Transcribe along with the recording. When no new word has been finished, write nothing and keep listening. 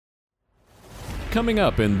Coming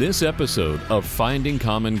up in this episode of Finding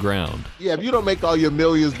Common Ground. Yeah, if you don't make all your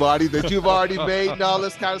millions, buddy, that you've already made and all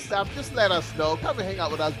this kind of stuff, just let us know. Come and hang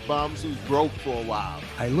out with us bums who's broke for a while.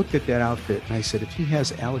 I looked at that outfit and I said, if he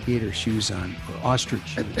has alligator shoes on or ostrich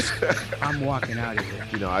shoes, I'm walking out of here.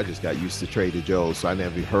 You know, I just got used to Trader Joe's, so I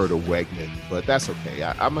never heard of Wegman, but that's okay.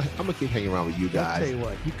 I'm going to keep hanging around with you guys. I'll tell you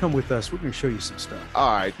what, you come with us, we're going to show you some stuff.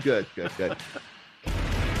 All right, good.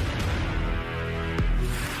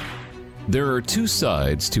 There are two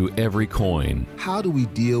sides to every coin. How do we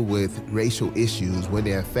deal with racial issues when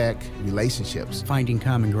they affect relationships? Finding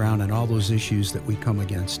common ground on all those issues that we come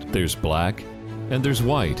against. There's black and there's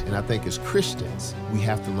white. And I think as Christians, we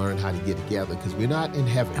have to learn how to get together because we're not in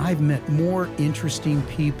heaven. I've met more interesting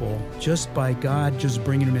people just by God just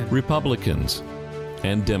bringing them in. Republicans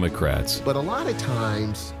and Democrats. But a lot of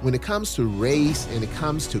times when it comes to race and it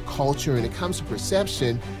comes to culture and it comes to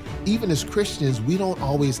perception, even as Christians, we don't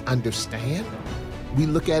always understand. We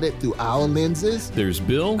look at it through our lenses. There's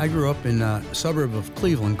Bill. I grew up in a suburb of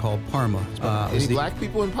Cleveland called Parma. Any black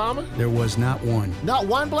people in Parma? There was not one. Not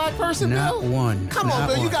one black person, Not Bill? one. Come Not on,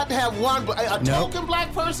 Bill. one. You got to have one. A Nope. token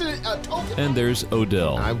black person? A token? And there's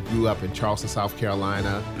Odell. I grew up in Charleston, South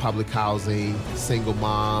Carolina, public housing, single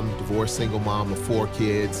mom, divorced single mom of 4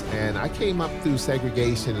 kids. And I came up through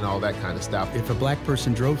segregation and all that kind of stuff. If a black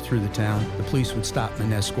person drove through the town, the police would stop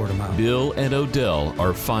and escort them out. Bill and Odell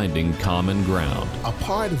are finding common ground. A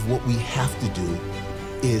part of what we have to do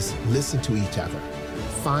is listen to each other,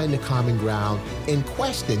 find the common ground, and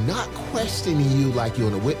question, not questioning you like you're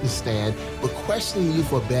on a witness stand, but questioning you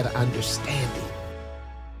for a better understanding.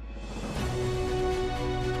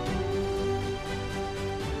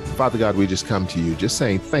 Father God, we just come to you just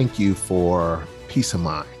saying thank you for peace of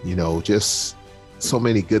mind. You know, just so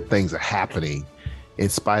many good things are happening in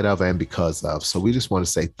spite of and because of. So we just want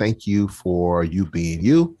to say thank you for you being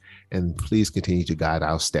you. And please continue to guide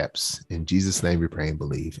our steps. In Jesus' name we pray and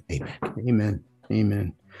believe. Amen. Amen.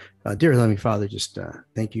 Amen. Dear Heavenly Father, just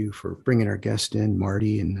thank you for bringing our guest in,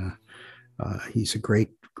 Marty. And he's a great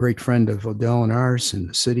friend of Odell and ours in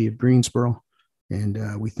the city of Greensboro.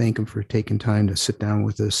 And we thank him for taking time to sit down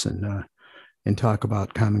with us and talk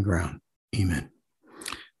about common ground. Amen.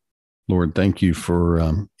 Lord, thank you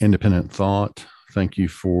for independent thought. Thank you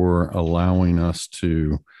for allowing us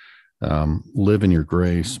to live in your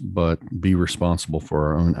grace, but be responsible for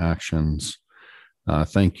our own actions.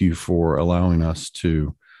 Thank you for allowing us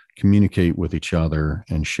to communicate with each other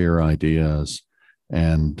and share ideas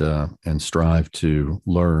and strive to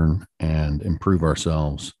learn and improve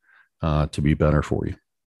ourselves to be better for you.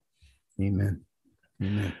 Amen.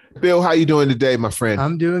 Amen. Bill, how you doing today, my friend?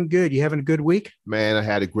 I'm doing good. You having a good week? Man, I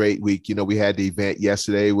had a great week. You know, we had the event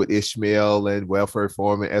yesterday with Ishmael and Welfare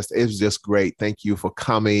Forum and Esther. It was just great. Thank you for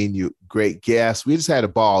coming. You great guests. We just had a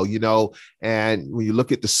ball, you know. And when you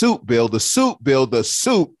look at the suit, Bill, pinstripe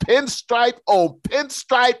on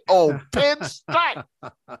pinstripe on pinstripe.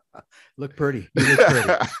 Look pretty. You look pretty.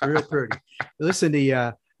 Real pretty. Listen,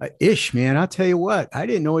 the Ish, man, I'll tell you what, I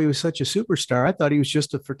didn't know he was such a superstar. I thought he was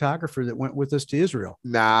just a photographer that went with us to Israel.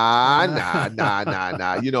 Nah.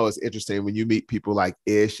 You know, it's interesting when you meet people like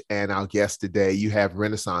Ish and our guest today, you have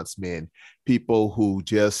Renaissance men, people who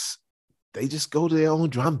they just go to their own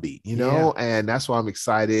drumbeat, you know, and that's why I'm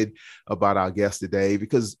excited about our guest today,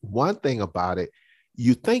 because one thing about it,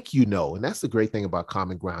 you think you know, and that's the great thing about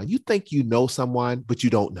common ground. You think you know someone, but you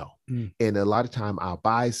don't know. And a lot of time our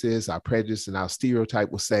biases, our prejudice, and our stereotype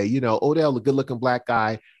will say, you know, Odell, a good looking black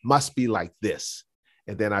guy must be like this.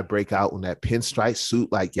 And then I break out in that pinstripe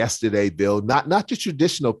suit like yesterday, Bill, not your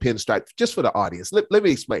traditional pinstripe, just for the audience. Let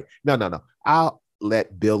me explain. No. I'll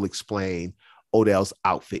let Bill explain Odell's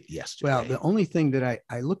outfit yesterday. Well, the only thing that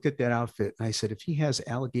I looked at that outfit and I said, if he has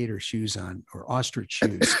alligator shoes on or ostrich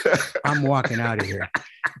shoes, I'm walking out of here,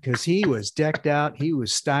 because he was decked out. He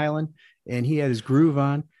was styling and he had his groove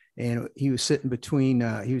on, and he was sitting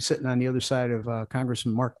he was sitting on the other side of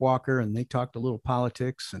Congressman Mark Walker, and they talked a little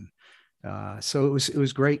politics. And so it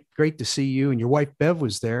was great to see you. And your wife, Bev,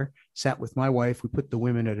 was there, sat with my wife. We put the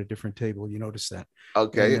women at a different table. You noticed that.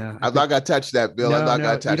 Okay. I'm not going to touch that, Bill. I'm not going to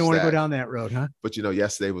touch that. You don't want to go down that road, huh? But, you know,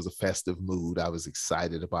 yesterday was a festive mood. I was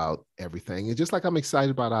excited about everything. And just like I'm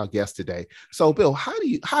excited about our guest today. So, Bill,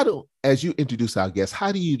 as you introduce our guest,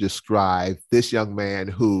 how do you describe this young man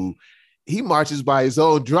who he marches by his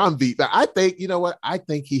own drum beat? Now, I think, you know what? I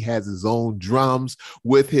think he has his own drums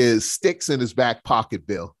with his sticks in his back pocket,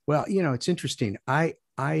 Bill. Well, you know, it's interesting. I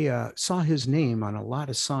saw his name on a lot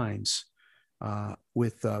of signs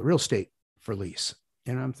with real estate for lease.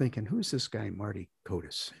 And I'm thinking, who's this guy, Marty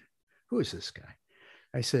Kotis? Who is this guy?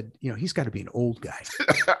 I said, you know, he's got to be an old guy.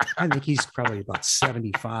 I think he's probably about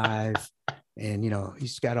 75. and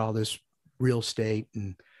he's got all this real estate.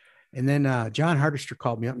 And then John Hardister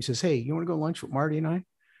called me up. He says, "Hey, you want to go lunch with Marty and I?"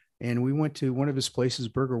 And we went to one of his places,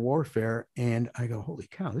 Burger Warfare. And I go, "Holy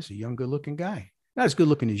cow, this is a young, good looking guy. Not as good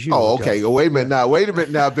looking as you." Oh, okay. Wait a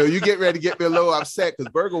minute now, Bill. You get ready to get me a little upset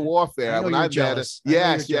because Burger Warfare. When I met it,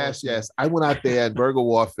 yes. I went out there and Burger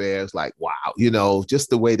Warfare is like, wow, just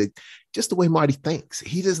the way Marty thinks.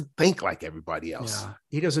 He doesn't think like everybody else. Yeah,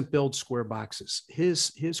 he doesn't build square boxes.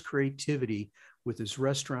 His creativity with his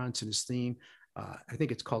restaurants and his theme. I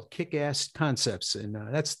think it's called Kick-Ass Concepts, and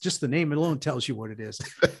that's just the name alone tells you what it is.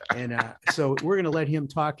 And so we're going to let him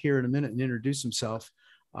talk here in a minute and introduce himself.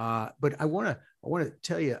 But I want to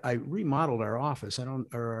tell you, I remodeled our office.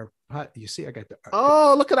 You see, I got the.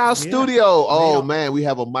 Oh, look at our studio. Oh man, we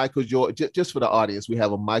have a Michael Jordan. Just for the audience, we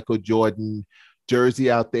have a Michael Jordan jersey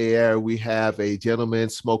out there. We have a gentleman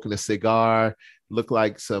smoking a cigar. Look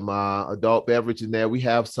like some adult beverage in there. We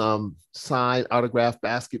have some signed autographed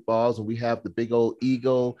basketballs, and we have the big old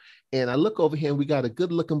eagle. And I look over here, and we got a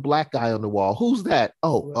good-looking black guy on the wall. Who's that?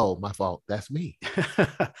 Oh, my fault. That's me.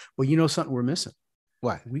 Well, something we're missing.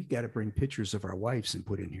 What? We got to bring pictures of our wives and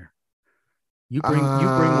put in here. You bring one.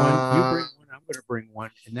 I'm going to bring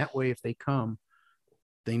one, and that way, if they come,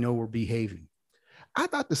 they know we're behaving. I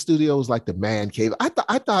thought the studio was like the man cave. I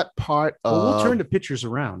thought part of. Well, we'll turn the pictures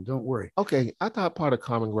around. Don't worry. Okay, I thought part of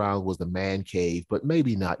Common Ground was the man cave, but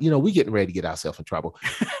maybe not. We getting ready to get ourselves in trouble.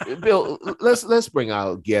 Bill, let's bring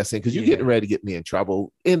our guests in because you're getting ready to get me in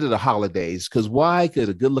trouble into the holidays. Because why could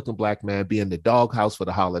a good-looking black man be in the doghouse for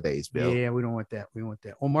the holidays, Bill? Yeah, we don't want that. We want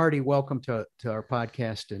that. Well, Marty, welcome to our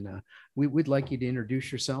podcast, and we'd like you to introduce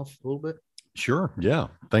yourself a little bit. Sure. Yeah.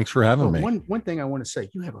 Thanks for having me. One thing I want to say,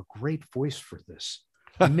 you have a great voice for this.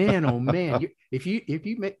 Man, oh man! If you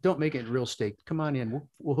don't make it in real estate, come on in.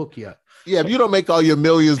 We'll hook you up. Yeah, if you don't make all your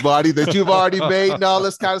millions, buddy, that you've already made and all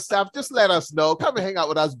this kind of stuff, just let us know. Come and hang out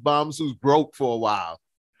with us bums who's broke for a while.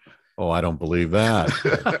 Oh, I don't believe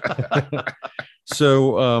that.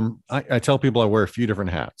 So I tell people I wear a few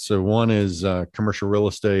different hats. So one is commercial real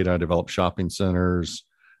estate. I develop shopping centers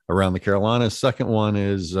around the Carolinas. Second one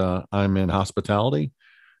is I'm in hospitality.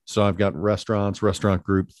 So I've got restaurants, restaurant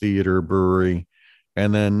group, theater, brewery.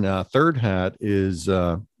 And then third hat is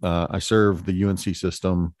I serve the UNC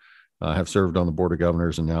system. I have served on the board of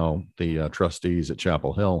governors and now the trustees at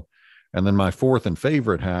Chapel Hill. And then my fourth and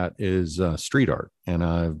favorite hat is street art. And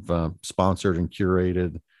I've sponsored and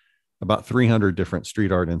curated about 300 different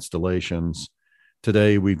street art installations.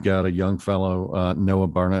 Today, we've got a young fellow, Noah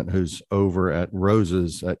Barnett, who's over at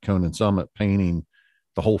Roses at Conan Summit painting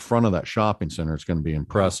the whole front of that shopping center. It's going to be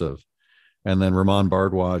impressive. And then Ramon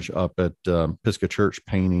Bardwaj up at Pisgah Church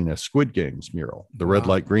painting a Squid Games mural, the red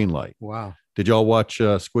light, green light. Wow. Did y'all watch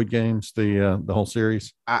Squid Games, the whole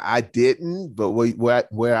series? I didn't, but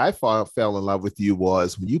where I fell in love with you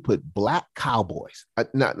was when you put black cowboys.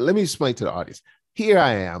 Now, let me explain to the audience. Here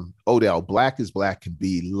I am, Odell, black as black can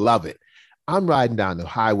be, love it. I'm riding down the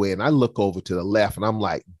highway and I look over to the left and I'm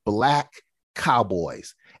like, black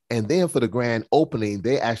cowboys. And then for the grand opening,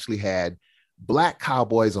 they actually had black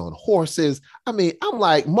cowboys on horses. I mean, I'm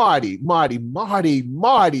like, Marty,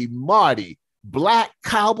 black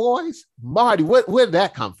cowboys? Marty, where did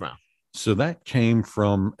that come from? So that came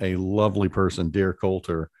from a lovely person, Dear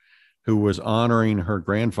Coulter, who was honoring her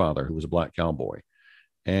grandfather, who was a black cowboy.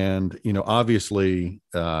 And, obviously,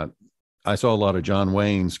 I saw a lot of John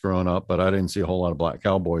Wayne's growing up, but I didn't see a whole lot of black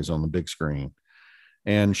cowboys on the big screen.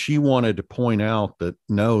 And she wanted to point out that,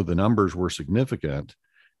 no, the numbers were significant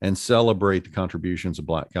and celebrate the contributions of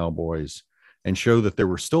black cowboys and show that there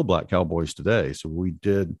were still black cowboys today. So we're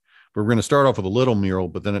going to start off with a little mural,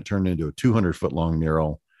 but then it turned into a 200-foot long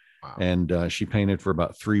mural. Wow. And she painted for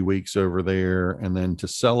about 3 weeks over there. And then to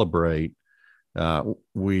celebrate,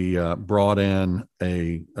 we brought in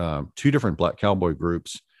two different black cowboy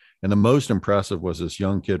groups. And the most impressive was this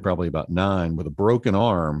young kid, probably about 9, with a broken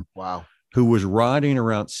arm. Wow. Who was riding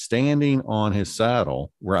around, standing on his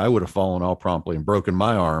saddle, where I would have fallen all promptly and broken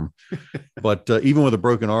my arm. But even with a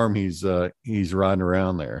broken arm, he's riding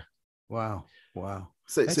around there. Wow.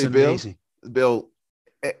 That's amazing. Bill,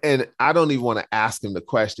 and I don't even want to ask him the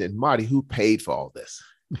question, Marty, who paid for all this?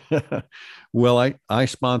 Well, I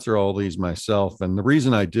sponsor all these myself. And the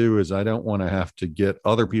reason I do is I don't want to have to get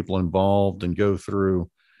other people involved and go through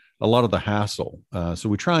a lot of the hassle. So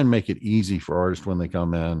we try and make it easy for artists when they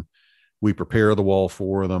come in. We prepare the wall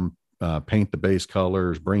for them, paint the base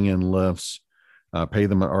colors, bring in lifts, pay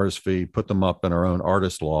them an artist fee, put them up in our own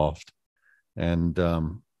artist loft, and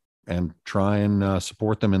try and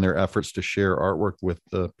support them in their efforts to share artwork with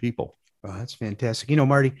the people. Oh, that's fantastic.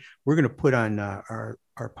 Marty, we're going to put on our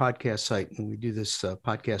our podcast site, when we do this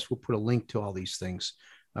podcast, we'll put a link to all these things.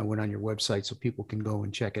 I went on your website so people can go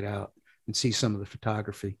and check it out and see some of the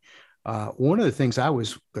photography. One of the things I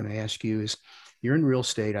was going to ask you is, you're in real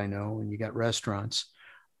estate, I know, and you got restaurants.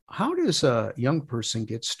 How does a young person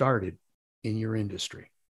get started in your industry?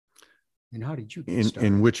 And how did you get started?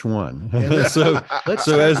 In which one? Yeah, so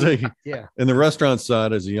as a yeah, in the restaurant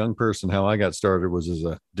side, as a young person, how I got started was as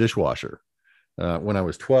a dishwasher when I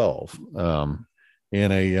was 12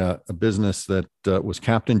 in a business that was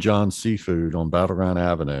Captain John's Seafood on Battleground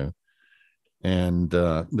Avenue. And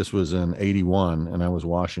this was in 81, and I was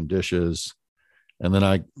washing dishes. And then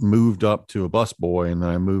I moved up to a busboy, and then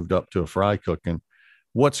I moved up to a fry cook. And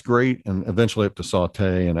what's great, and eventually up to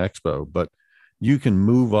saute and expo, but you can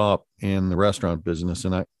move up in the restaurant business.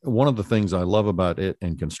 And one of the things I love about it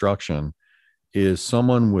in construction is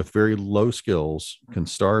someone with very low skills can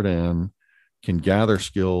start in, can gather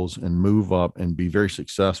skills and move up and be very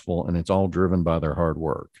successful. And it's all driven by their hard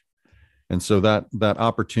work. And so that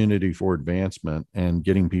opportunity for advancement and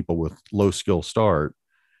getting people with low skill start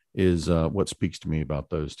is what speaks to me about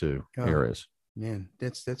those two areas. Man,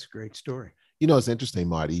 that's a great story. You know, it's interesting,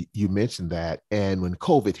 Marty, you mentioned that. And when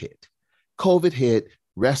COVID hit,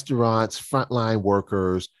 restaurants, frontline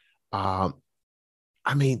workers, I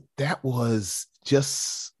mean, that was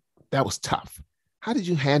tough. How did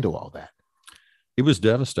you handle all that? It was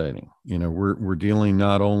devastating. You know, we're dealing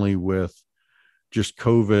not only with just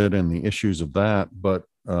COVID and the issues of that, but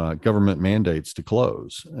government mandates to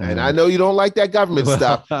close. And I know you don't like that government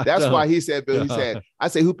stuff. That's why he said, Bill, he said, I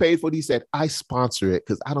say, who paid for it? He said, I sponsor it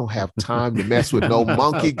because I don't have time to mess with no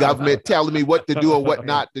monkey government telling me what to do or what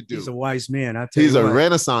not to do. He's a wise man. He's a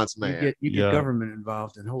Renaissance man. You get government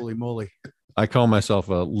involved, and holy moly. I call myself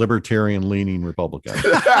a libertarian leaning Republican,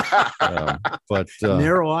 but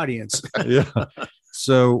narrow audience. Yeah.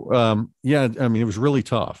 So, I mean, it was really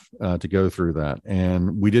tough to go through that,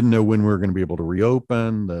 and we didn't know when we were going to be able to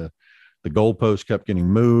reopen. The goalpost kept getting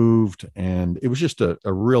moved, and it was just a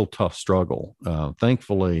real tough struggle.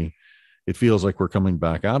 Thankfully, it feels like we're coming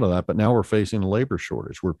back out of that, but now we're facing a labor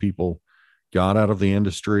shortage where people got out of the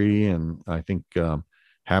industry, and I think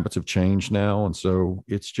habits have changed now, and so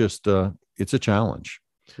it's just it's a challenge.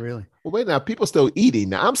 Really? Well, wait now, people still eating.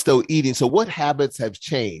 Now I'm still eating. So what habits have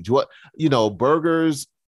changed? What, burgers,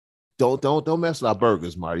 don't mess with our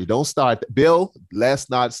burgers, Marty. Don't start. Bill, let's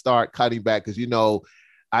not start cutting back because,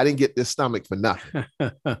 I didn't get this stomach for nothing.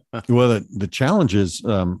 Well, the challenge is,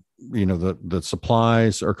 the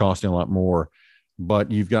supplies are costing a lot more, but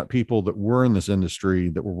you've got people that were in this industry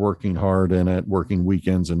that were working hard in it, working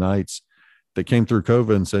weekends and nights, that came through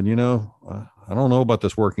COVID and said, I don't know about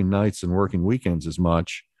this working nights and working weekends as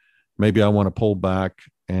much. Maybe I want to pull back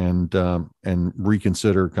and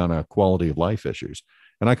reconsider kind of quality of life issues.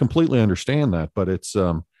 And I completely understand that, but it's,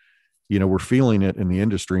 we're feeling it in the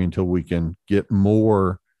industry until we can get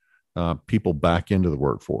more people back into the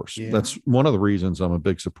workforce. Yeah. That's one of the reasons I'm a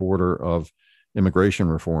big supporter of immigration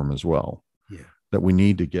reform as well. Yeah. That we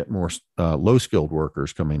need to get more low skilled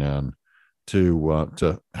workers coming in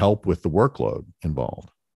to help with the workload involved.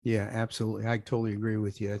 Yeah, absolutely. I totally agree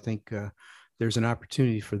with you. I think there's an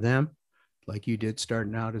opportunity for them, like you did,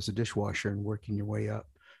 starting out as a dishwasher and working your way up.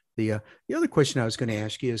 The other question I was going to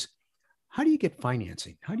ask you is, how do you get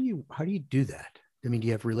financing? How do you do that? I mean, do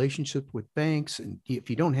you have relationship with banks? And if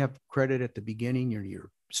you don't have credit at the beginning, you're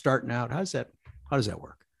starting out, how does that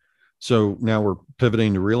work? So now we're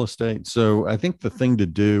pivoting to real estate. So I think the thing to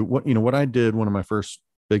do, what I did, one of my first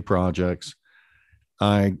big projects,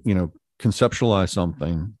 I, conceptualized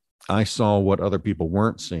something. I saw what other people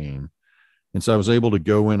weren't seeing. And so I was able to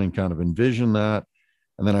go in and kind of envision that.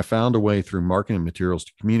 And then I found a way through marketing materials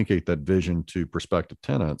to communicate that vision to prospective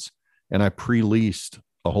tenants. And I pre-leased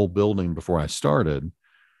a whole building before I started.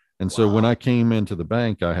 And so when I came into the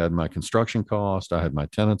bank, I had my construction cost, I had my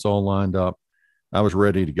tenants all lined up. I was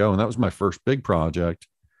ready to go. And that was my first big project.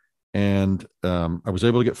 And I was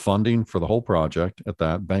able to get funding for the whole project at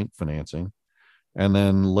that, bank financing. And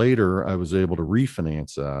then later I was able to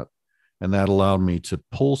refinance that. And that allowed me to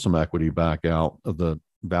pull some equity back out of the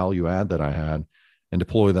value add that I had and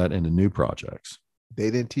deploy that into new projects.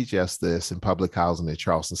 They didn't teach us this in public housing in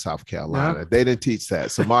Charleston, South Carolina. No. They didn't teach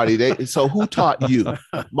that. So Marty, so who taught you?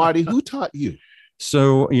 Marty, who taught you?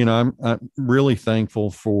 So, I'm really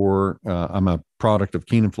thankful for, I'm a product of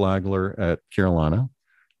Keenan Flagler at Carolina,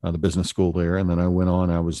 the business school there. And then I went on,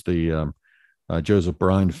 I was the Joseph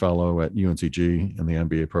Bryan Fellow at UNCG in the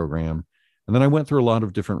MBA program. And then I went through a lot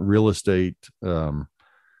of different real estate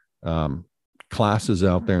classes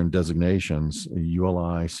out there and designations,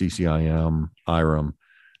 ULI, CCIM, IREM,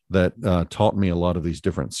 that taught me a lot of these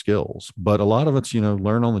different skills. But a lot of it's,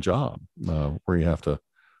 learn on the job, where you have to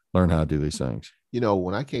learn how to do these things.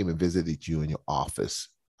 When I came and visited you in your office,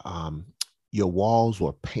 your walls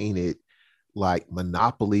were painted like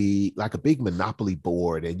Monopoly, like a big Monopoly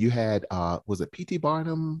board. And you had, was it P.T.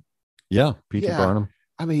 Barnum? Yeah, P.T. Barnum.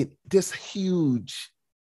 I mean, this huge,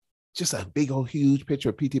 just a big old huge picture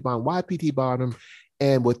of P.T. Barnum. Why P.T. Barnum?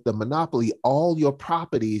 And with the Monopoly, all your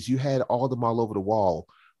properties, you had all them all over the wall.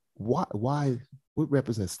 Why? What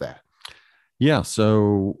represents that? Yeah.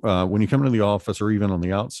 So when you come into the office or even on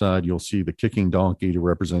the outside, you'll see the kicking donkey to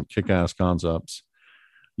represent kick-ass concepts.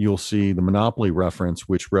 You'll see the Monopoly reference,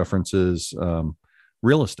 which references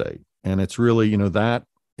real estate. And it's really, that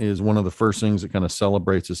is one of the first things that kind of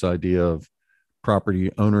celebrates this idea of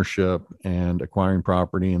property ownership and acquiring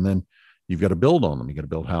property. And then you've got to build on them. You got to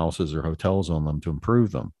build houses or hotels on them to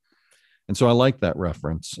improve them. And so I like that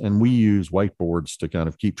reference. And we use whiteboards to kind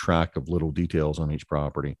of keep track of little details on each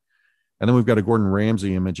property. And then we've got a Gordon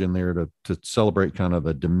Ramsay image in there to celebrate kind of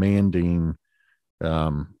the demanding,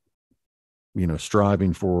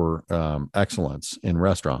 striving for excellence in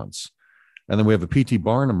restaurants. And then we have a P.T.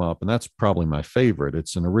 Barnum up, and that's probably my favorite.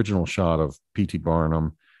 It's an original shot of P.T.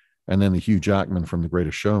 Barnum and then the Hugh Jackman from The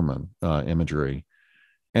Greatest Showman imagery.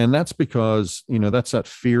 And that's because, that's that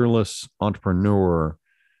fearless entrepreneur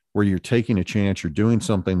where you're taking a chance, you're doing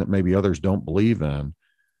something that maybe others don't believe in,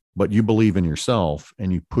 but you believe in yourself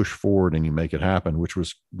and you push forward and you make it happen, which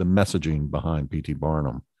was the messaging behind P.T.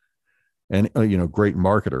 Barnum. And, great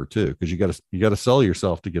marketer too, because you got to sell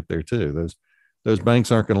yourself to get there too. Those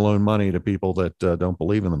banks aren't going to loan money to people that don't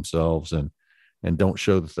believe in themselves and don't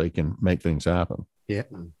show that they can make things happen. Yeah,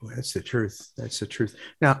 well, that's the truth. That's the truth.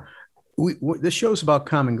 Now, this show's about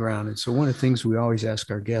common ground. And so one of the things we always ask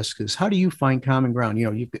our guests is, how do you find common ground?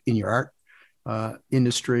 You in your art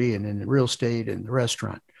industry and in the real estate and the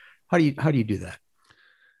restaurant, how do you do that?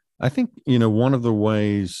 I think, one of the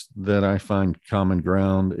ways that I find common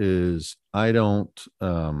ground is I don't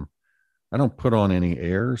put on any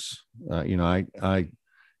airs. I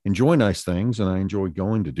enjoy nice things and I enjoy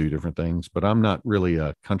going to do different things, but I'm not really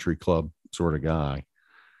a country club sort of guy.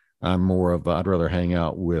 I'm more of, I'd rather hang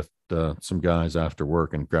out with some guys after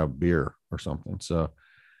work and grab beer or something. So,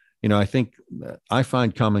 I think I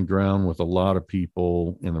find common ground with a lot of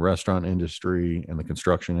people in the restaurant industry and the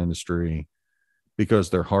construction industry because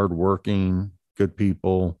they're hardworking, good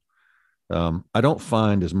people. I don't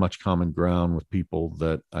find as much common ground with people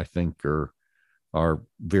that I think are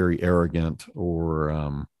very arrogant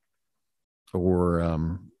or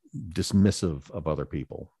dismissive of other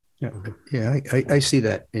people. Yeah, I see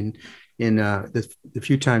that in the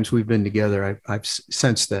few times we've been together. I've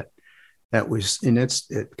sensed that was, and it's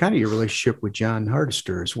kind of your relationship with John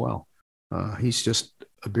Hardister as well. He's just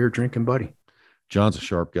a beer drinking buddy. John's a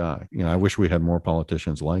sharp guy. I wish we had more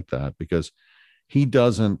politicians like that because he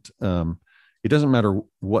doesn't. It doesn't matter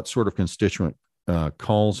what sort of constituent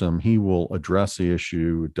calls him. He will address the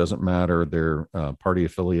issue. It doesn't matter their party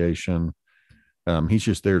affiliation. He's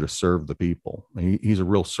just there to serve the people. He's a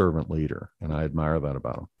real servant leader, and I admire that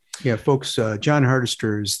about him. Yeah, folks, John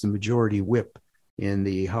Hardister is the majority whip in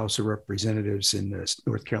the House of Representatives in the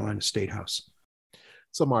North Carolina State House.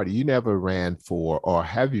 So, Marty, you never ran for, or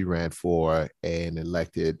have you ran for an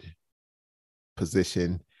elected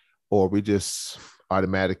position, or we just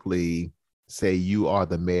automatically say you are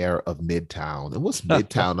the mayor of Midtown? And what's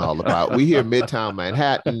Midtown all about? We hear Midtown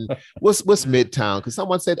Manhattan. What's Midtown? Because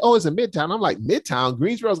someone said, "Oh, it's a Midtown." I'm like, Midtown?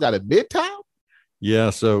 Greensboro's got a Midtown? Yeah.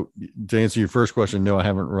 So to answer your first question, no, I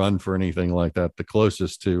haven't run for anything like that. The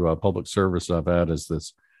closest to public service I've had is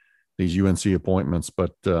these UNC appointments,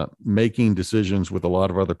 but making decisions with a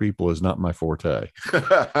lot of other people is not my forte.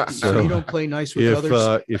 So you don't play nice with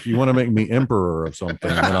others. If you want to make me emperor of something,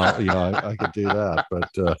 then I could do that.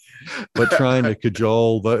 But trying to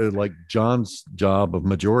cajole like John's job of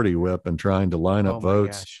majority whip and trying to line up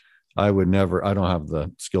votes, gosh. I would never. I don't have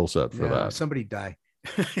the skill set for that. Somebody die.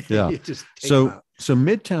 Yeah. So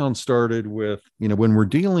Midtown started with, when we're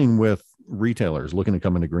dealing with retailers looking to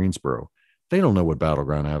come into Greensboro, they don't know what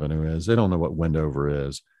Battleground Avenue is. They don't know what Wendover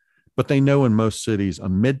is, but they know in most cities, a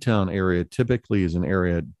Midtown area typically is an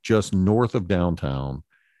area just north of downtown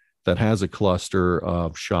that has a cluster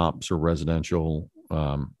of shops or residential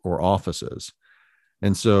or offices.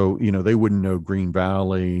 And so, they wouldn't know Green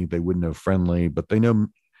Valley, they wouldn't know Friendly, but they know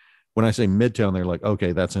when I say Midtown, they're like,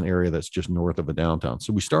 okay, that's an area that's just north of a downtown.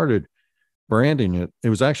 So we started branding it. It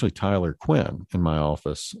was actually Tyler Quinn in my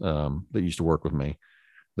office that used to work with me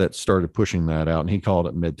that started pushing that out, and he called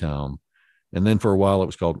it Midtown. And then for a while it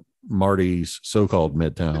was called Marty's so-called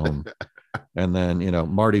Midtown. And then,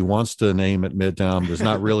 Marty wants to name it Midtown, but it's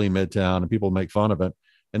not really Midtown, and people make fun of it.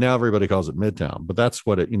 And now everybody calls it Midtown, but that's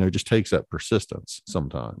what it, just takes that persistence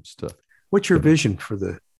sometimes to. What's your vision for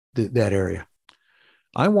that area?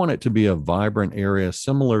 I want it to be a vibrant area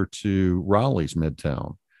similar to Raleigh's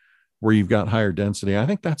Midtown, where you've got higher density. I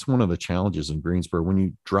think that's one of the challenges in Greensboro. When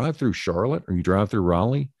you drive through Charlotte or you drive through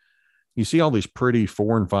Raleigh, you see all these pretty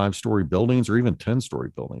 4 and 5 story buildings or even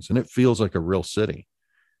 10-story buildings, and it feels like a real city.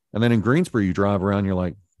 And then in Greensboro, you drive around, you're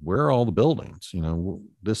like, where are all the buildings?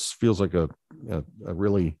 This feels like a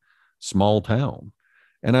really small town.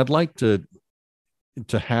 And I'd like to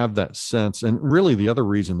have that sense. And really the other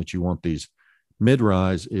reason that you want these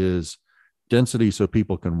mid-rise is density so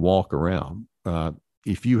people can walk around.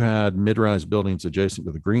 If you had mid-rise buildings adjacent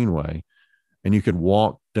to the Greenway and you could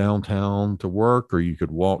walk downtown to work, or you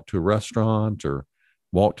could walk to a restaurant, or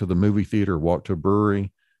walk to the movie theater, walk to a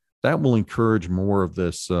brewery, that will encourage more of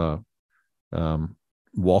this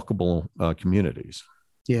walkable communities.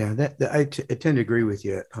 Yeah, I tend to agree with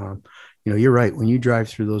you. You're right. When you drive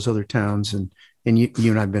through those other towns, and you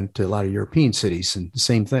and I've been to a lot of European cities, and the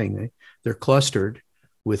same thing. They're clustered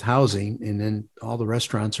with housing, and then all the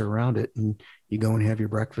restaurants are around it, and you go and have your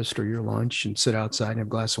breakfast or your lunch and sit outside and have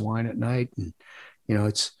a glass of wine at night. And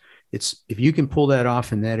it's if you can pull that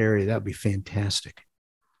off in that area, that would be fantastic.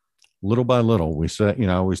 Little by little, we say,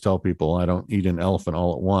 I always tell people I don't eat an elephant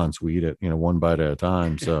all at once. We eat it, one bite at a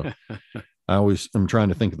time. So I'm trying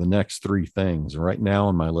to think of the next 3 things. And right now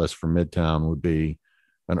on my list for Midtown would be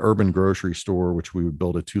an urban grocery store, which we would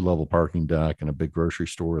build a 2-level parking deck and a big grocery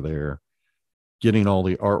store there, getting all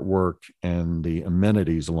the artwork and the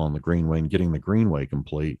amenities along the Greenway and getting the Greenway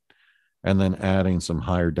complete, and then adding some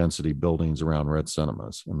higher density buildings around Red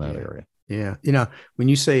Cinemas in that area. Yeah. When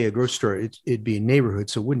you say a grocery store, it'd be a neighborhood.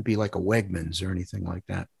 So it wouldn't be like a Wegmans or anything like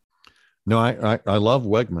that. No, I love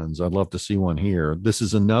Wegmans. I'd love to see one here. This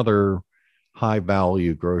is another high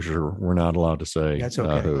value grocer. We're not allowed to say. That's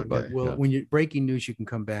okay. Who, but, when you're breaking news, you can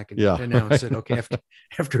come back and right. announce it. Okay.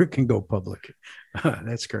 After it can go public.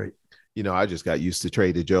 That's great. I just got used to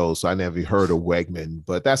Trader Joe's, so I never heard of Wegman,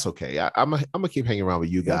 but that's okay. I'm gonna keep hanging around with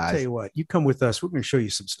you guys. I'll tell you what, you come with us. We're going to show you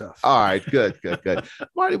some stuff. All right, good.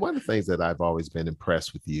 Marty, one of the things that I've always been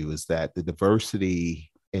impressed with you is that the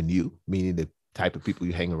diversity in you, meaning the type of people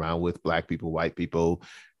you hang around with, Black people, white people,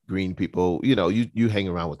 green people, you hang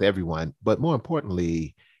around with everyone. But more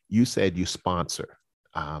importantly, you said you sponsor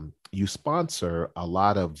a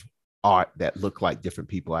lot of art that look like different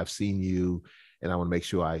people. I've seen you, and I want to make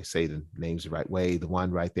sure I say the names the right way. The one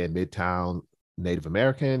right there in Midtown, Native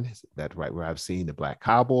American, that's right where I've seen the Black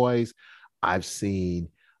Cowboys. I've seen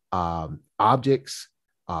Objects,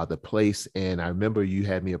 the place. And I remember you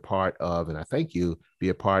had me a part of, and I thank you, be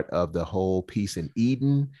a part of the whole piece in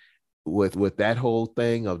Eden with that whole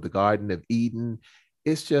thing of the Garden of Eden.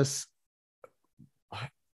 It's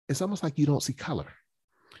almost like you don't see color.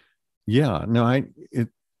 Yeah, no,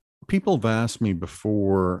 people have asked me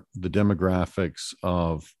before the demographics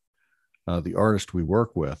of the artist we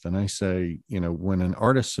work with. And I say, when an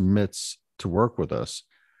artist submits to work with us,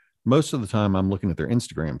 most of the time I'm looking at their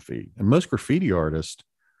Instagram feed. And most graffiti artists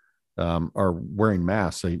are wearing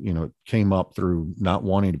masks. They, it came up through not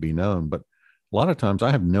wanting to be known. But a lot of times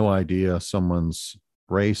I have no idea someone's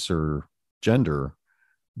race or gender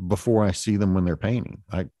before I see them when they're painting.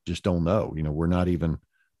 I just don't know. We're not even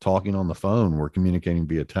talking on the phone. We're communicating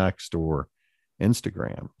via text or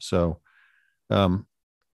Instagram. So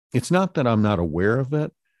it's not that I'm not aware of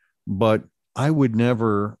it, but I would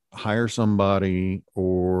never hire somebody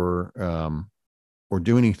or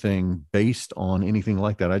do anything based on anything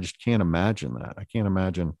like that. I just can't imagine that. I can't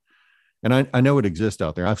imagine. And I know it exists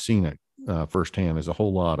out there. I've seen it firsthand. There's a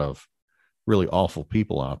whole lot of really awful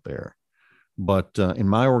people out there. But in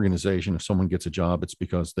my organization, if someone gets a job, it's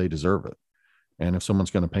because they deserve it. And if someone's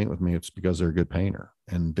going to paint with me, it's because they're a good painter.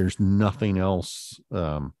 And there's nothing else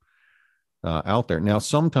out there. Now,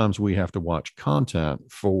 sometimes we have to watch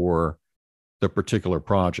content for the particular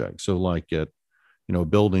project. So like at, a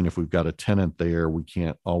building, if we've got a tenant there, we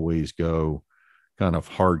can't always go kind of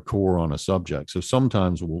hardcore on a subject. So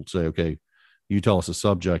sometimes we'll say, okay, you tell us a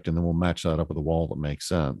subject and then we'll match that up with a wall that makes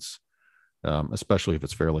sense, especially if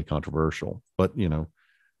it's fairly controversial. But,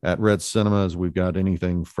 at Red Cinemas, we've got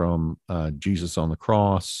anything from Jesus on the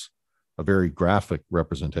cross, a very graphic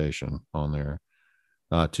representation on there,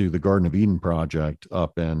 to the Garden of Eden project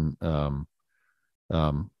up in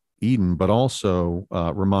Eden, but also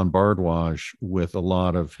Ramon Bardwaj with a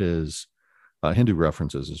lot of his Hindu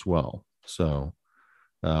references as well. So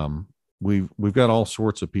we've got all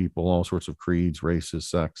sorts of people, all sorts of creeds, races,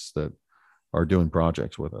 sects that are doing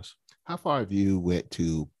projects with us. How far have you went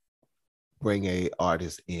to bring a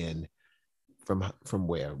artist in from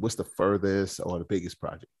where? What's the furthest or the biggest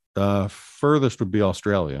project? Furthest would be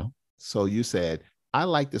Australia. So you said, I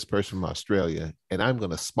like this person from Australia, and I'm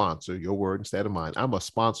going to sponsor your word instead of mine. I'm going to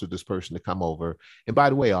sponsor this person to come over. And by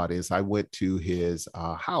the way, audience, I went to his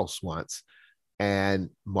house once, and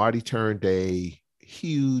Marty turned a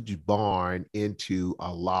huge barn into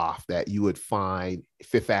a loft that you would find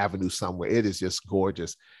Fifth Avenue somewhere. It is just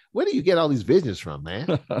gorgeous. Where do you get all these visions from,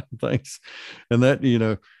 man? Thanks. And that,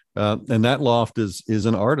 and that loft is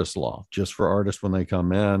an artist loft just for artists when they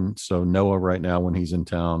come in. So Noah right now, when he's in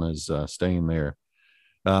town, is staying there.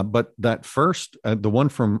 But that first, the one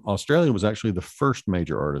from Australia was actually the first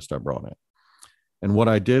major artist I brought in. And what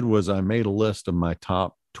I did was I made a list of my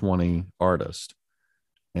top 20 artists.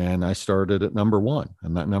 And I started at number one.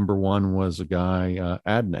 And that number one was a guy,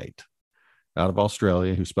 Adnate, out of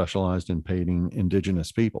Australia, who specialized in painting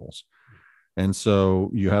indigenous peoples. And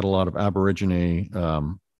so you had a lot of Aborigine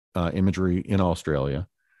imagery in Australia,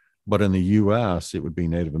 but in the US, it would be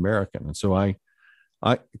Native American. And so I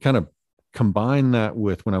kind of combined that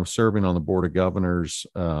with when I was serving on the Board of Governors.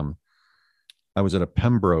 I was at a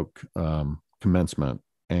Pembroke commencement,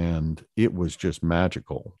 and it was just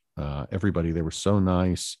magical. Everybody, they were so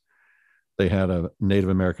nice. They had a Native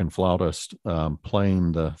American flautist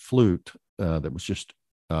playing the flute that was just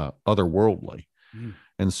otherworldly. Mm.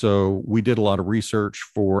 And so we did a lot of research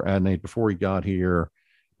for Adnate before he got here,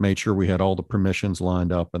 made sure we had all the permissions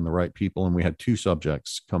lined up and the right people. And we had two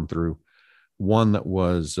subjects come through. One that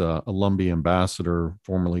was a Lumbee ambassador,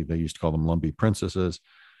 formerly they used to call them Lumbee princesses.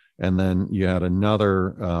 And then you had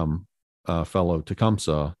another fellow,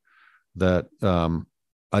 Tecumseh, that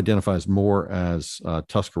identifies more as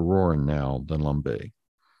Tuscaroran now than Lumbee.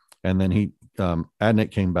 And then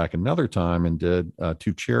Adnate came back another time and did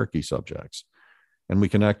two Cherokee subjects. And we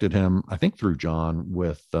connected him, I think through John,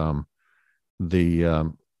 with the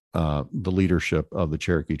leadership of the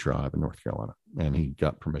Cherokee tribe in North Carolina. And he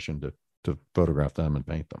got permission to photograph them and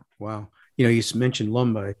paint them. Wow. You mentioned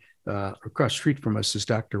Lumbee. Across the street from us is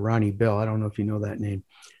Dr. Ronnie Bell. I don't know if you know that name,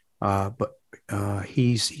 but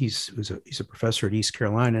he's a professor at East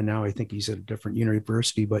Carolina now. I think he's at a different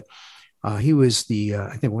university, but he was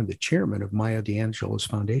I think one of the chairman of Maya Angelou's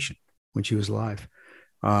foundation when she was alive.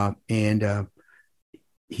 And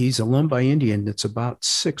he's a Lumbee Indian that's about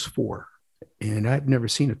 6'4". And I've never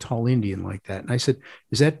seen a tall Indian like that. And I said,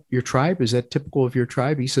 is that your tribe? Is that typical of your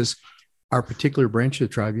tribe? He says, our particular branch of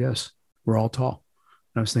the tribe, yes, we're all tall.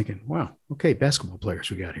 And I was thinking, wow, okay, basketball players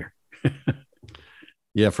we got here.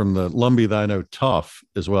 Yeah, from the Lumbee that I know, tough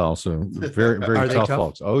as well. So very, very tough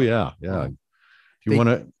folks. Oh yeah, yeah.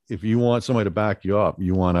 If you want somebody to back you up,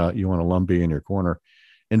 you want a Lumbee in your corner,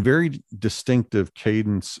 and very distinctive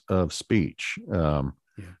cadence of speech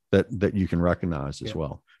that you can recognize as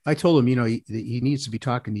well. I told him, he needs to be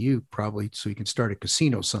talking to you probably so he can start a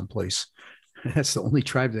casino someplace. That's the only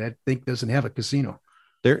tribe that I think doesn't have a casino.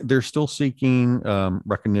 They're still seeking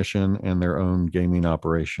recognition and their own gaming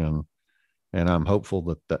operation, and I'm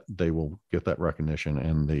hopeful that they will get that recognition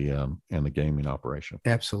and the gaming operation.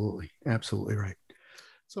 Absolutely right.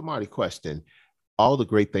 So, Marty, question: all the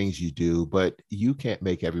great things you do, but you can't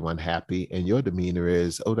make everyone happy, and your demeanor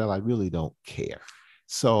is, Odell, I really don't care.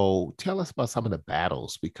 So tell us about some of the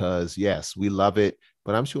battles, because yes, we love it,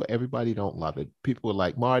 but I'm sure everybody don't love it. People are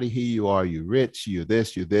like, Marty, here you are, you're rich, you're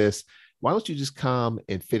this. Why don't you just come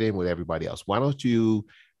and fit in with everybody else? Why don't you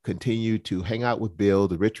continue to hang out with Bill,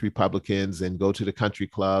 the rich Republicans, and go to the country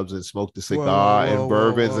clubs and smoke the cigar and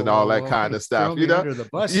bourbons and all that kind of stuff? Why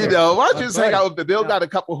don't you just hang out with Bill? Got a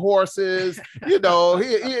couple horses.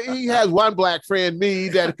 He has one black friend, me,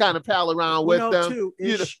 that kind of pal around with them.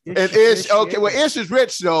 Ish. Ish is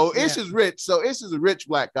rich though. Ish is rich, so Ish is a rich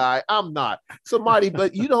black guy. I'm not. So Marty,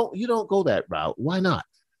 but you don't go that route. Why not?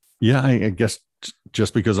 Yeah, I guess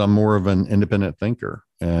just because I'm more of an independent thinker,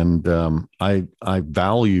 and I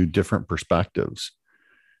value different perspectives,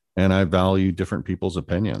 and I value different people's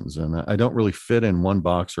opinions, and I don't really fit in one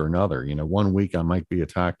box or another. One week I might be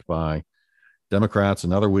attacked by Democrats,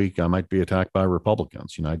 another week I might be attacked by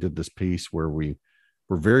Republicans. I did this piece where we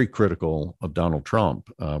were very critical of Donald Trump,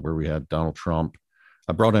 where we had Donald Trump.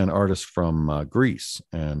 I brought in artists from Greece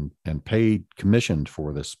and commissioned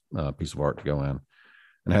for this piece of art to go in.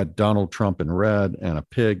 And had Donald Trump in red and a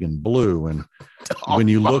pig in blue. And when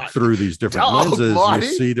you look through these different lenses,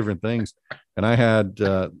 you see different things. And I had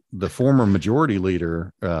the former majority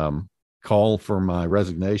leader call for my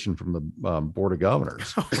resignation from the Board of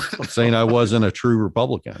Governors, saying I wasn't a true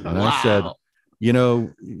Republican. And I said,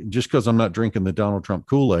 just because I'm not drinking the Donald Trump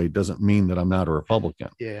Kool-Aid doesn't mean that I'm not a Republican.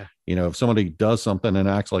 Yeah. If somebody does something and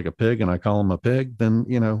acts like a pig and I call him a pig, then,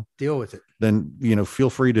 deal with it. then, feel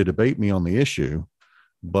free to debate me on the issue,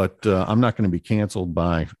 but I'm not going to be canceled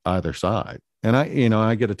by either side. And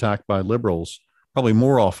I get attacked by liberals probably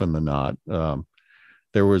more often than not.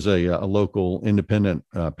 There was a local independent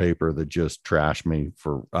paper that just trashed me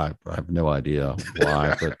for, I have no idea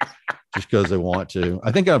why, but just because they want to.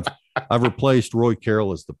 I think I've replaced Roy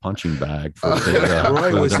Carroll as the punching bag for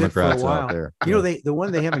the Democrats out there. The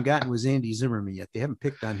one they haven't gotten was Andy Zimmerman yet. They haven't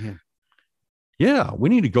picked on him. Yeah, we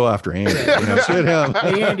need to go after Andy.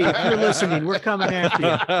 Hey, Andy, if you're listening, we're coming after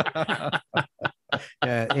you.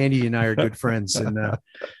 Andy and I are good friends, and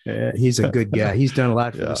he's a good guy. He's done a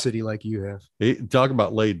lot for the city like you have. Talk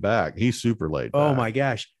about laid back. He's super laid back. Oh my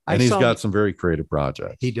gosh. And he's got some very creative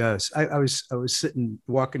projects. He does. I was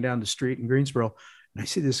walking down the street in Greensboro, and I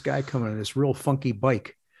see this guy coming on this real funky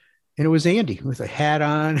bike, and it was Andy with a hat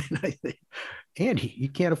on. And I think, Andy, you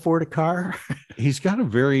can't afford a car. He's got a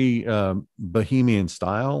very bohemian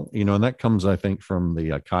style, and that comes, I think, from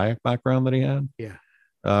the kayak background that he had. Yeah.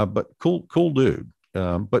 But cool dude.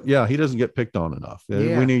 But yeah, he doesn't get picked on enough.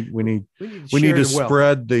 Yeah. We need to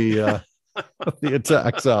spread the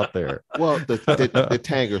attacks out there. Well, the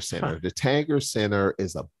Tanger Center. The Tanger Center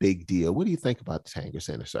is a big deal. What do you think about the Tanger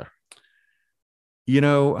Center, sir?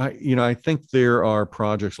 I think there are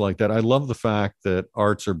projects like that. I love the fact that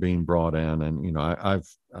arts are being brought in, and I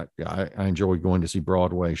enjoy going to see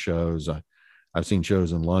Broadway shows. I've seen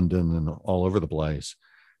shows in London and all over the place.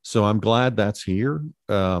 So I'm glad that's here.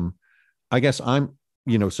 I guess so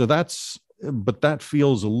but that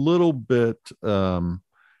feels a little bit, when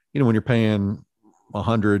you're paying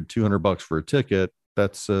 $100-$200 for a ticket,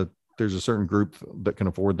 there's a certain group that can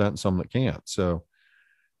afford that and some that can't. So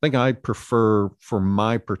I think I prefer, for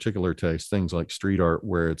my particular taste, things like street art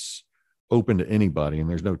where it's open to anybody and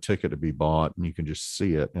there's no ticket to be bought and you can just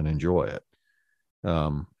see it and enjoy it.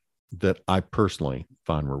 That I personally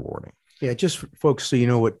find rewarding. Yeah, just for folks, so you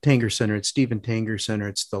know what Tanger Center, it's Stephen Tanger Center.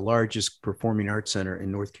 It's the largest performing arts center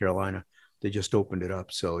in North Carolina. They just opened it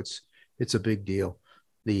up, so it's a big deal.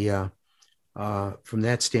 From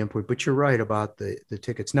that standpoint, but you're right about the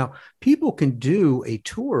tickets. Now, people can do a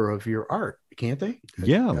tour of your art, can't they?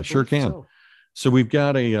 Yeah, they sure can. So we've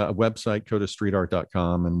got a website,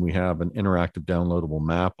 codastreetart.com, and we have an interactive downloadable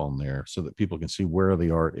map on there so that people can see where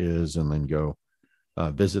the art is and then go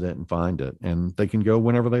visit it and find it, and they can go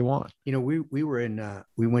whenever they want. We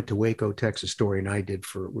went to Waco, Texas. Story and I did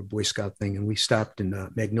for a Boy Scout thing, and we stopped in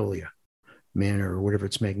Magnolia Manor or whatever,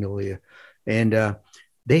 it's Magnolia, and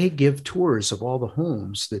they give tours of all the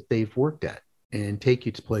homes that they've worked at and take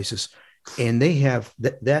you to places, and they have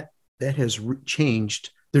that has changed.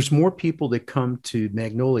 There's more people that come to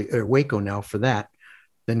Magnolia or Waco now for that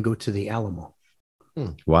than go to the Alamo.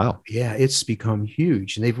 Wow. Yeah, it's become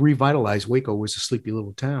huge. And they've revitalized. Waco was a sleepy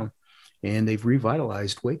little town, and they've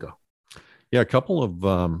revitalized Waco. Yeah, a couple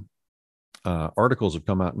of articles have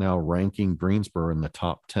come out now ranking Greensboro in the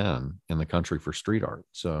top 10 in the country for street art.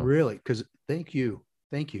 So really, because thank you.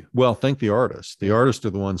 Well, thank the artists. The artists are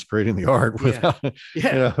the ones creating the art.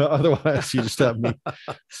 Otherwise, you just have me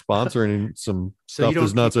sponsoring some stuff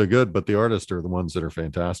that's not so good. But the artists are the ones that are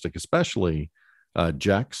fantastic, especially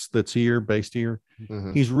Jex that's based here.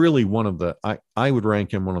 Mm-hmm. He's really one of I would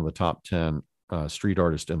rank him one of the top 10 street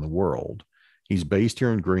artists in the world. He's based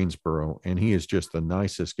here in Greensboro, and he is just the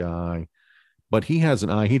nicest guy. But he has an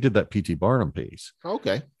eye. He did that P.T. Barnum piece.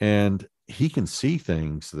 Okay. And he can see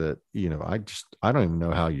things that, I don't even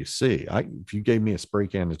know how you see. If you gave me a spray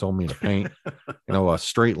can and told me to paint, a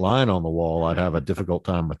straight line on the wall, I'd have a difficult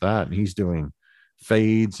time with that. And he's doing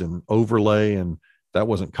fades and overlay, and that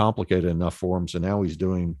wasn't complicated enough for him. So now he's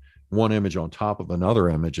doing one image on top of another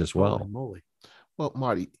image as well. Holy moly. Well,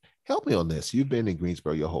 Marty, help me on this. You've been in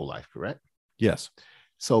Greensboro your whole life, correct? Yes.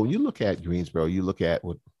 So you look at Greensboro, you look at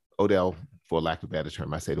what Odell, for lack of a better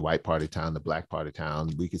term, I say the white part of town, the black part of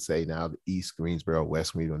town. We could say now the East Greensboro,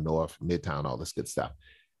 West Greensboro, North, Midtown, all this good stuff.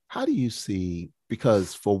 How do you see,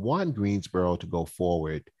 because for one Greensboro to go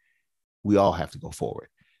forward, we all have to go forward.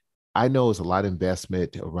 I know there's a lot of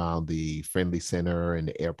investment around the Friendly Center and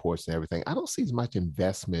the airports and everything. I don't see as much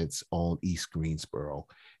investments on East Greensboro.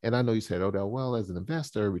 And I know you said, Odell, well, as an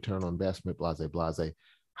investor, return on investment, blase, blase.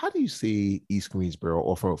 How do you see East Greensboro,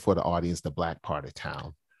 or for the audience, the black part of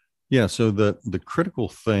town? Yeah. So the critical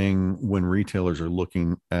thing when retailers are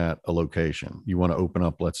looking at a location, you want to open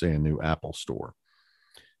up, let's say, a new Apple store.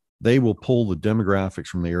 They will pull the demographics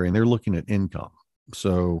from the area, and they're looking at income.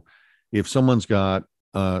 So if someone's got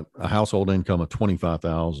a household income of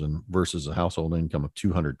 $25,000 versus a household income of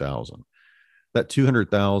 $200,000, that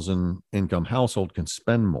 $200,000 income household can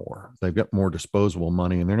spend more. They've got more disposable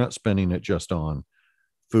money, and they're not spending it just on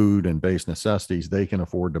food and base necessities, they can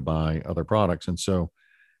afford to buy other products. And so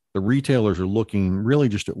the retailers are looking really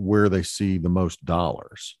just at where they see the most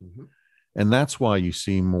dollars. Mm-hmm. And that's why you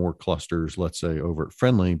see more clusters, let's say over at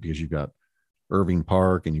Friendly, because you've got Irving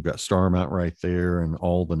Park and you've got Starmount right there and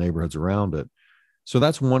all the neighborhoods around it. So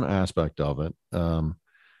that's one aspect of it.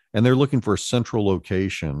 And they're looking for a central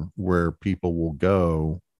location where people will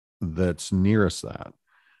go that's nearest that.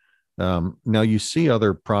 Now you see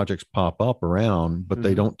other projects pop up around, but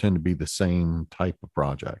they don't tend to be the same type of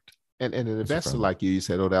project. And an investor like you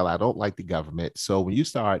said, Odell, I don't like the government. So when you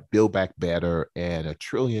start Build Back Better and $1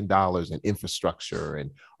 trillion in infrastructure and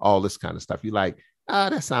all this kind of stuff, you're like,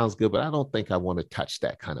 that sounds good, but I don't think I want to touch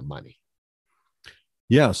that kind of money.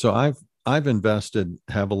 Yeah. So I've invested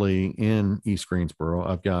heavily in East Greensboro.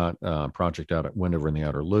 I've got a project out at Wendover in the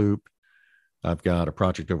Outer Loop. I've got a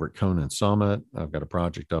project over at Conan Summit. I've got a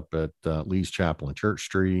project up at Lee's Chapel and Church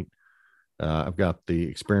Street. I've got the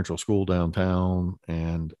experiential school downtown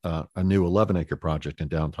and a new 11-acre project in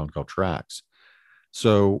downtown called Tracks.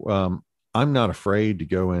 So I'm not afraid to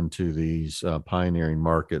go into these pioneering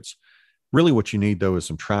markets. Really what you need, though, is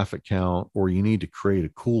some traffic count, or you need to create a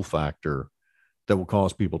cool factor that will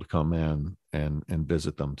cause people to come in and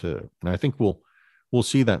visit them too. And I think we'll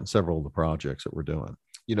see that in several of the projects that we're doing.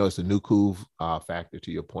 You know, it's a new cool factor,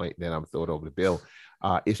 to your point. Then I'm throwing it over to Bill.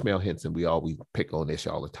 Ishmael Henson, we pick on Ish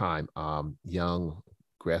all the time. Young,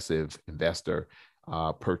 aggressive investor,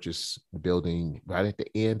 purchased the building right at the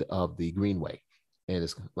end of the Greenway. And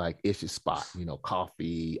it's like Ish's spot, you know,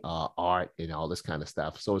 coffee, art, and all this kind of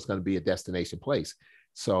stuff. So it's going to be a destination place.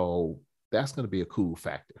 So that's going to be a cool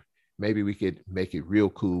factor. Maybe we could make it real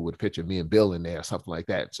cool with a picture of me and Bill in there or something like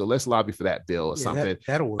that. So let's lobby for that, Bill, or something.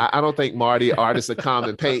 That'll work. I don't think Marty, artists will come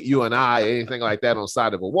and paint you and I, anything like that on the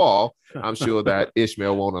side of a wall. I'm sure that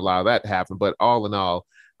Ishmael won't allow that to happen. But all in all,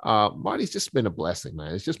 Marty's just been a blessing,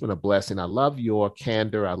 man. It's just been a blessing. I love your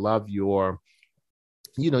candor. I love your,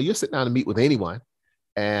 you're sitting down to meet with anyone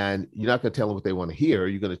and you're not going to tell them what they want to hear.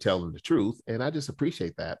 You're going to tell them the truth. And I just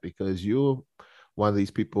appreciate that, because you're one of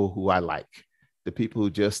these people who I like. The people who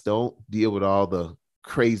just don't deal with all the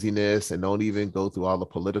craziness and don't even go through all the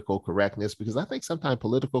political correctness, because I think sometimes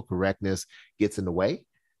political correctness gets in the way.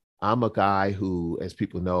 I'm a guy who, as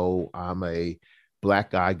people know, I'm a Black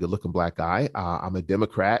guy, good looking Black guy. I'm a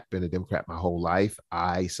Democrat, been a Democrat my whole life.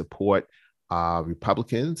 I support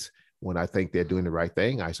Republicans when I think they're doing the right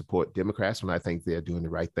thing. I support Democrats when I think they're doing the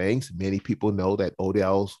right things. Many people know that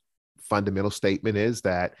Odell's fundamental statement is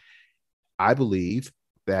that I believe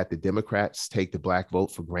that the Democrats take the Black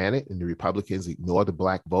vote for granted and the Republicans ignore the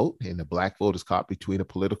Black vote, and the Black vote is caught between a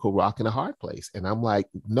political rock and a hard place. And I'm like,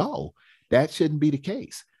 no, that shouldn't be the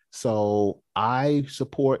case. So I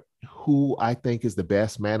support who I think is the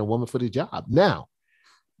best man or woman for the job. Now,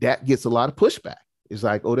 that gets a lot of pushback. It's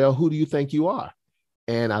like, Odell, who do you think you are?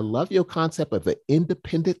 And I love your concept of an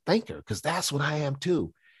independent thinker, because that's what I am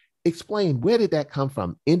too. Explain, where did that come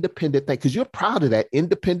from? Independent thinker, because you're proud of that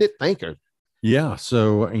independent thinker. Yeah.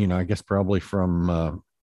 So, I guess probably from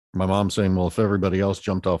my mom saying, well, if everybody else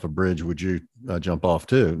jumped off a bridge, would you jump off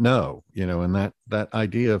too? No, and that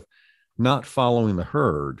idea of not following the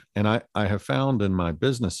herd. And I have found in my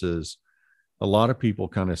businesses, a lot of people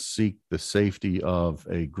kind of seek the safety of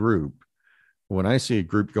a group. When I see a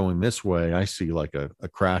group going this way, I see like a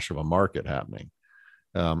crash of a market happening.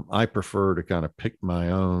 I prefer to kind of pick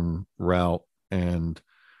my own route and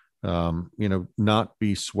not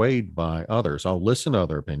be swayed by others. I'll listen to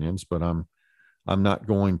other opinions, but I'm not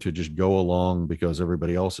going to just go along because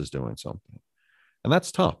everybody else is doing something. And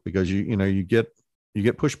that's tough, because you get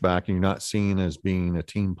pushback and you're not seen as being a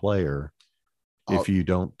team player if you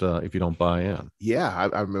don't buy in. Yeah. I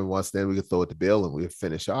remember once, then we could throw it to Bill and we would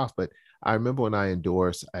finish off. But I remember when I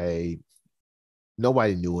endorsed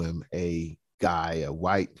nobody knew him, a guy, a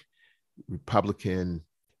white Republican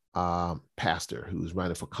pastor who was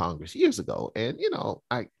running for Congress years ago. And,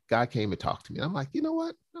 guy came and talked to me. And I'm like, you know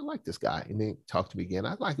what? I like this guy. And then talked to me again.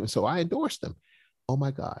 I like him. So I endorsed him. Oh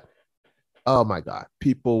my God.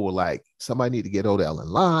 People were like, somebody need to get Odell in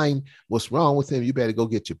line. What's wrong with him? You better go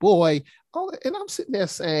get your boy. Oh, and I'm sitting there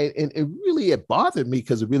saying, and it bothered me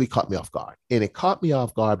because it really caught me off guard. And it caught me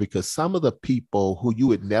off guard because some of the people who you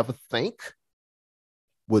would never think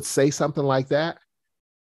would say something like that.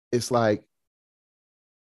 It's like,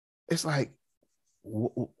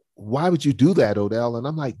 why would you do that, Odell? And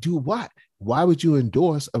I'm like, do what? Why would you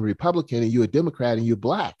endorse a Republican and you're a Democrat and you're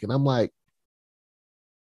Black? And I'm like,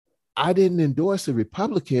 I didn't endorse a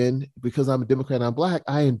Republican because I'm a Democrat and I'm Black.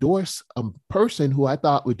 I endorsed a person who I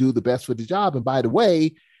thought would do the best for the job. And by the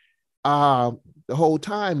way, the whole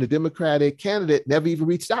time, the Democratic candidate never even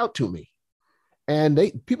reached out to me.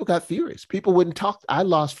 And people got furious. People wouldn't talk. I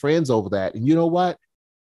lost friends over that. And you know what?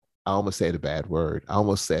 I almost said a bad word.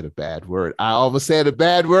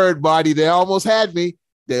 Marty. They almost had me.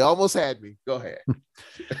 Go ahead.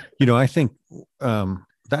 I think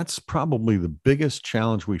that's probably the biggest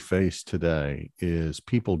challenge we face today is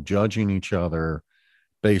people judging each other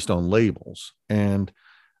based on labels. And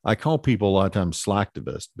I call people a lot of times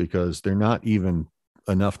slacktivists because they're not even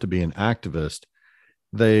enough to be an activist.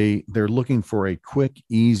 They're looking for a quick,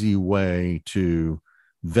 easy way to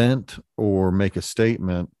vent or make a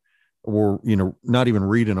statement or, not even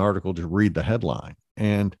read an article, to read the headline.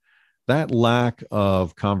 And that lack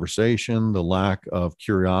of conversation, the lack of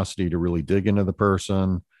curiosity to really dig into the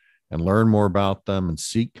person and learn more about them and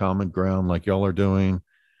seek common ground like y'all are doing,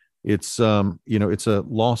 it's it's a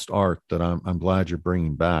lost art that I'm glad you're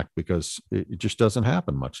bringing back, because it just doesn't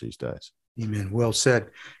happen much these days. Amen. Well said.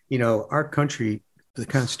 Our country, the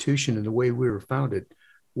Constitution and the way we were founded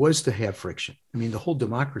was to have friction. I mean, the whole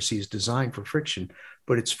democracy is designed for friction,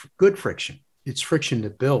 but it's good friction. It's friction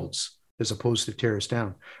that builds as opposed to tear us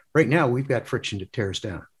down. Right now, we've got friction to tear us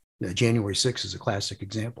down. January 6th is a classic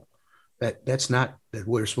example. That's not that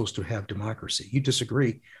we're supposed to have democracy. You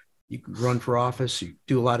disagree. You can run for office, you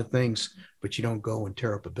do a lot of things, but you don't go and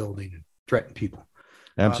tear up a building and threaten people.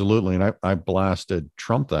 Absolutely. And I blasted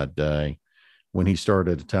Trump that day when he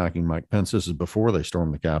started attacking Mike Pence. This is before they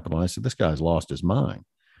stormed the Capitol. And I said, this guy's lost his mind.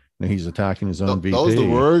 And he's attacking his own VP. Those are the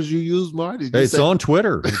words you used, Marty? It's on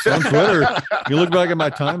Twitter. If you look back at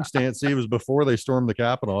my timestamp, see, it was before they stormed the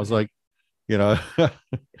Capitol. I was like,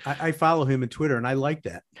 I follow him on Twitter and I like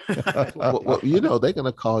that. well, they're going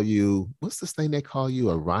to call you, what's this thing they call you,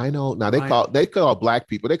 a rhino? Now they call black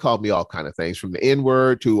people, they call me all kind of things, from the N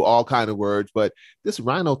word to all kind of words. But this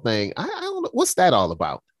rhino thing, I don't know. What's that all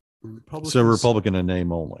about? So Republican in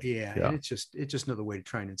name only. Yeah. And it's just another way to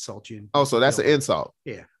try and insult you. Oh, so that's an insult.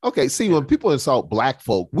 Yeah. Okay. See, when people insult black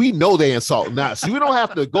folk, we know they insulting us. We don't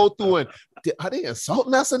have to go through and are they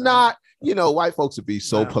insulting us or not? White folks would be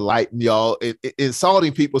so polite, and y'all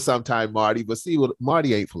insulting people sometime, Marty. But see,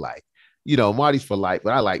 Marty ain't polite. Marty's polite,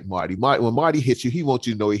 but I like Marty. When Marty hits you, he wants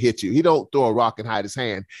you to know he hit you. He don't throw a rock and hide his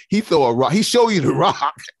hand. He throw a rock. He show you the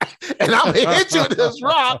rock, and I'm gonna hit you with this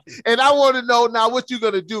rock. And I want to know now what you're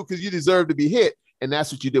gonna do, because you deserve to be hit. And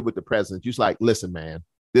that's what you did with the president. You're like, listen, man,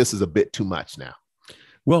 this is a bit too much now.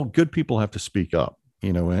 Well, good people have to speak up,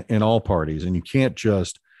 in all parties, and you can't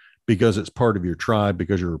just, because it's part of your tribe,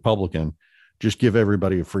 because you're Republican, just give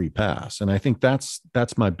everybody a free pass. And I think that's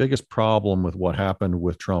my biggest problem with what happened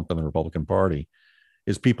with Trump and the Republican Party,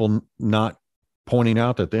 is people not pointing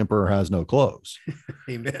out that the emperor has no clothes.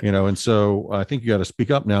 Amen. And so I think you got to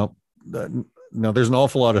speak up now. Now there's an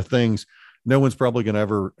awful lot of things. No one's probably going to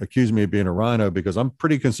ever accuse me of being a rhino, because I'm a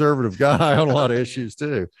pretty conservative guy on a lot of issues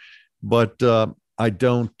too. But I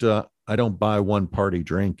don't buy one party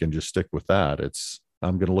drink and just stick with that.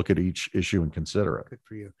 I'm going to look at each issue and consider it. Good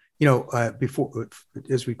for you. Before,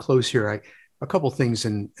 as we close here, a couple of things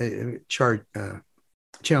and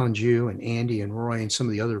challenge you and Andy and Roy and some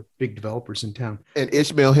of the other big developers in town. And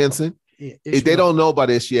Ishmael Henson. They don't know about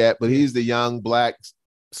this yet, but he's the young black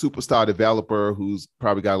superstar developer who's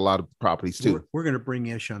probably got a lot of properties too. We're going to bring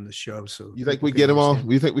Ish on the show. So you think we get him on?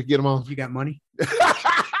 You think we get him on? You got money?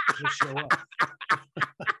 Just show up.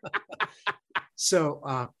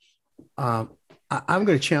 So I'm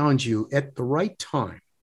going to challenge you. At the right time,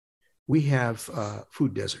 we have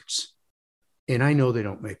food deserts, and I know they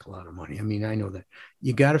don't make a lot of money. I mean, I know that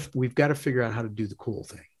we've got to figure out how to do the cool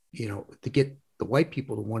thing, to get the white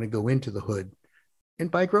people to want to go into the hood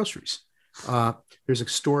and buy groceries. There's a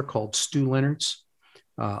store called Stu Leonard's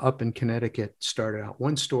up in Connecticut. Started out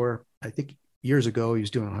one store, I think years ago, he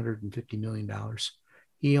was doing $150 million.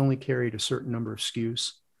 He only carried a certain number of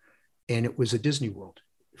SKUs, and it was a Disney World.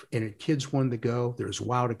 And kids wanted to go. There was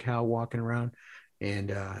Wow to Cow walking around,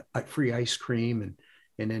 and free ice cream,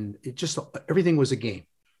 and then it just, everything was a game,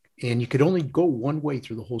 and you could only go one way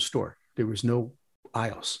through the whole store. There was no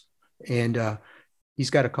aisles, and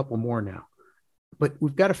he's got a couple more now. But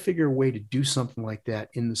we've got to figure a way to do something like that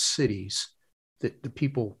in the cities that the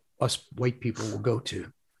people, us white people, will go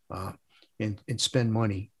to and spend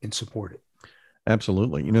money and support it.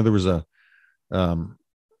 Absolutely. There was a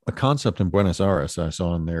concept in Buenos Aires I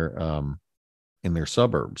saw in their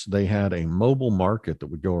suburbs. They had a mobile market that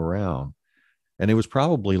would go around, and it was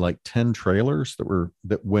probably like 10 trailers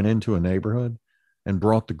that went into a neighborhood and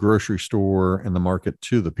brought the grocery store and the market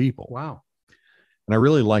to the people. Wow. And I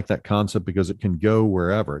really like that concept because it can go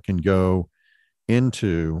wherever. It can go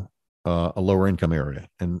into a lower income area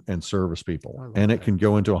and service people, and it can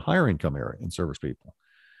go into a higher income area and service people.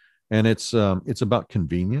 And it's about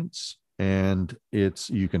convenience. and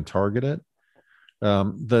you can target it.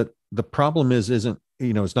 The problem isn't,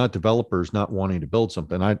 it's not developers not wanting to build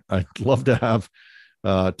something. I'd love to have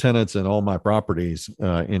tenants in all my properties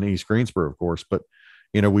in East Greensboro, of course, but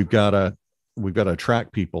we've got to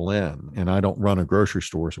attract people in, and I don't run a grocery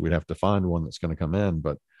store, so we'd have to find one that's going to come in.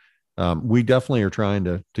 But we definitely are trying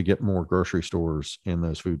to get more grocery stores in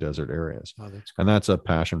those food desert areas. Oh, that's great. And that's a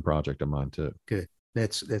passion project of mine too. Good.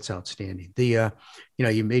 That's outstanding. You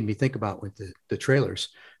made me think about with the trailers.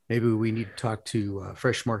 Maybe we need to talk to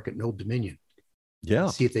Fresh Market and Old Dominion. Yeah.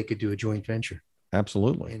 See if they could do a joint venture.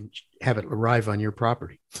 Absolutely. And have it arrive on your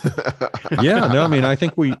property. Yeah. No, I mean, I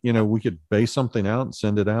think we could base something out and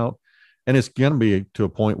send it out. And it's going to be to a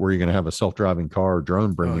point where you're going to have a self-driving car or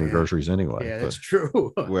drone bring you groceries anyway. Yeah, that's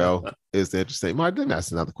true. Well, it's interesting. Mark, let me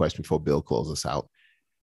ask another question before Bill closes us out.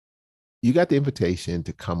 You got the invitation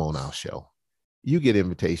to come on our show. You get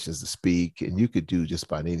invitations to speak, and you could do just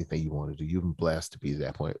about anything you want to do. You've been blessed to be at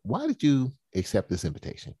that point. Why did you accept this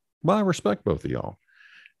invitation? Well, I respect both of y'all.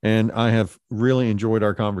 And I have really enjoyed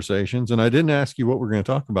our conversations. And I didn't ask you what we're going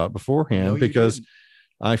to talk about beforehand because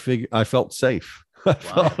I felt safe.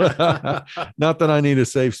 Wow. Not that I need a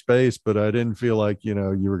safe space, but I didn't feel like, you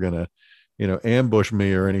were going to, ambush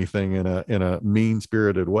me or anything in a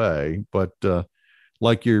mean-spirited way. But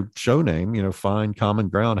like your show name, find common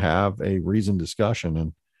ground, have a reasoned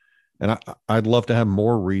discussion. And I'd love to have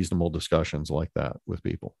more reasonable discussions like that with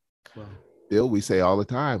people. Wow. Bill, we say all the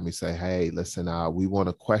time, we say, hey, listen, we want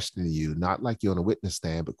to question you, not like you're on a witness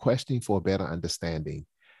stand, but questioning for a better understanding.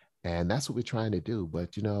 And that's what we're trying to do.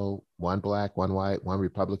 But, one Black, one white, one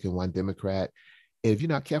Republican, one Democrat. And if you're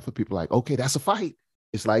not careful, people are like, okay, that's a fight.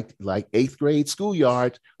 It's like 8th grade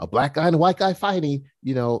schoolyard, a Black guy and a white guy fighting,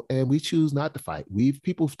 and we choose not to fight.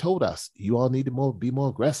 People have told us, you all need to be more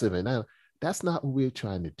aggressive. And that's not what we're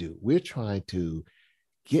trying to do. We're trying to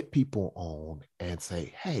get people on and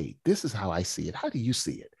say, hey, this is how I see it. How do you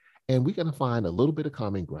see it? And we're going to find a little bit of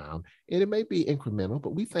common ground. And it may be incremental,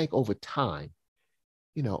 but we think over time,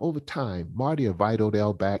 Marty invite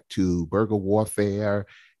Odell back to burger warfare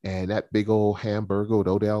and that big old hamburger that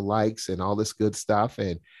Odell likes and all this good stuff.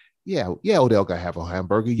 And yeah, Odell got to have a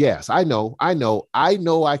hamburger. Yes, I know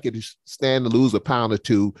I could stand to lose a pound or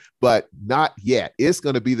two, but not yet. It's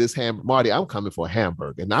going to be this hamburger. Marty, I'm coming for a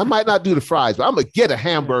hamburger. And I might not do the fries, but I'm going to get a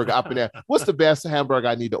hamburger up in there. What's the best hamburger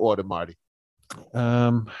I need to order, Marty?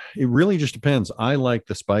 It really just depends. I like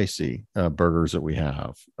the spicy burgers that we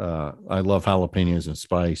have. I love jalapenos and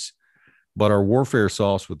spice, but our warfare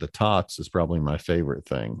sauce with the tots is probably my favorite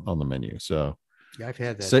thing on the menu. So yeah, I've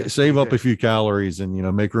had that. Save up a few calories and,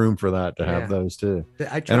 make room for that to have those too.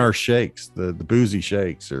 And our shakes, the bougie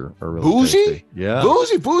shakes are really bougie. Tasty. Yeah.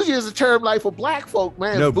 Bougie is a term like for Black folk,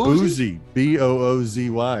 man. No, boozy, Boozy.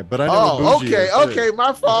 But I know what bougie is okay.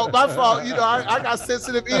 My fault. I got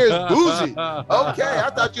sensitive ears. Bougie. Okay.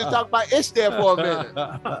 I thought you were talking about ish there for a minute.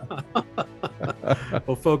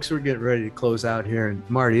 Well, folks, we're getting ready to close out here. And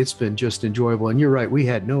Marty, it's been just enjoyable. And you're right. We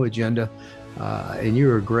had no agenda and you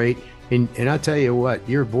were great. And I'll tell you what,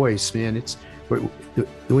 your voice, man, it's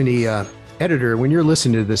when the editor, when you're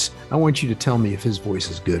listening to this, I want you to tell me if his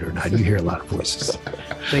voice is good or not. You hear a lot of voices.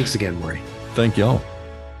 Thanks again, Marty. Thank y'all.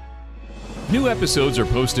 New episodes are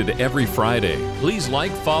posted every Friday. Please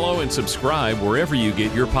like, follow, and subscribe wherever you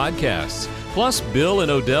get your podcasts. Plus, Bill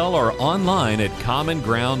and Odell are online at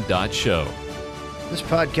commonground.show. This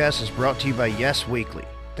podcast is brought to you by Yes Weekly,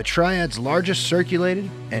 the Triad's largest circulated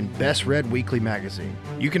and best read weekly magazine.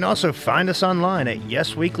 You can also find us online at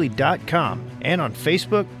yesweekly.com and on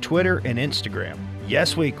Facebook, Twitter, and Instagram.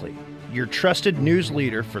 Yes Weekly, your trusted news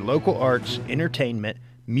leader for local arts, entertainment,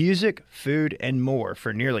 music, food, and more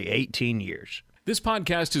for nearly 18 years. This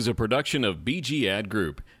podcast is a production of BG Ad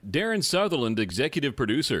Group. Darren Sutherland, executive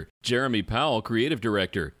producer. Jeremy Powell, creative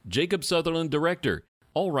director. Jacob Sutherland, director.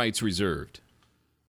 All rights reserved.